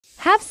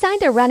have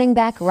signed a running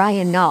back,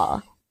 Ryan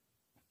Nall.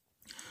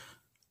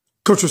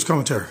 Coach's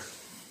commentary.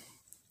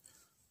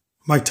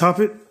 My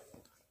topic,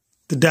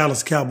 the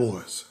Dallas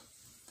Cowboys.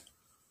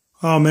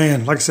 Oh,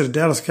 man, like I said, the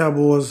Dallas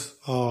Cowboys,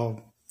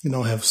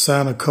 have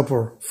signed a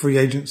couple free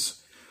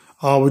agents.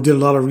 We did a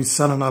lot of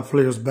re-signing our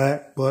players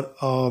back, but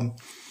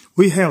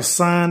we have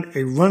signed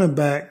a running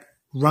back,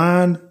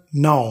 Ryan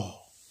Nall.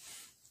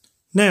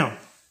 Now,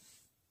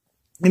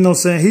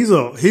 he's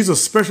a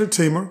special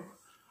teamer.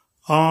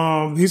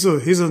 He's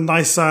a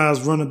nice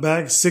size running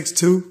back,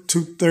 6'2",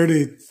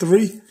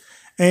 233.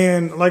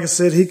 And like I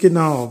said, he can,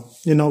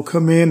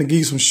 come in and give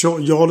you some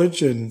short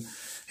yardage, and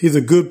he's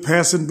a good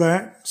passing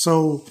back.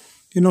 So,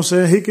 he can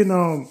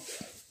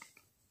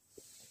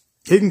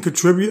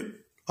contribute,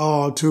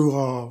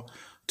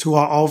 to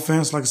our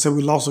offense. Like I said,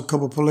 we lost a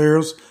couple of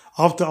players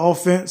off the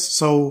offense.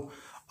 So,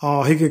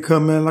 he can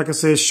come in, like I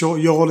said,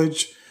 short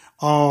yardage,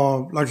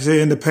 like I said,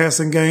 in the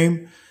passing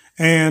game.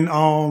 And,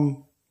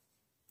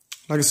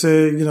 like I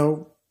said,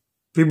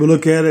 people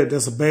look at it,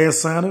 that's a bad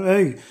sign.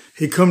 Hey,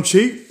 he come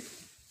cheap.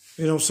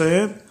 You know what I'm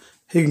saying?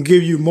 He can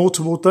give you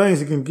multiple things.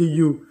 He can give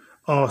you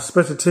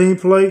special team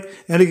play,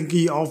 and he can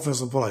give you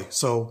offensive play.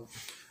 So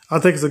I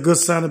think it's a good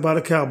signing by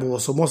the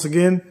Cowboys. So once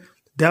again,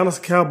 Dallas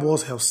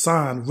Cowboys have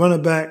signed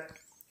running back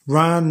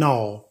Ryan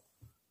Nall.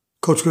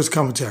 Coach Chris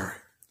commentary.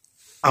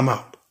 I'm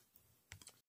out.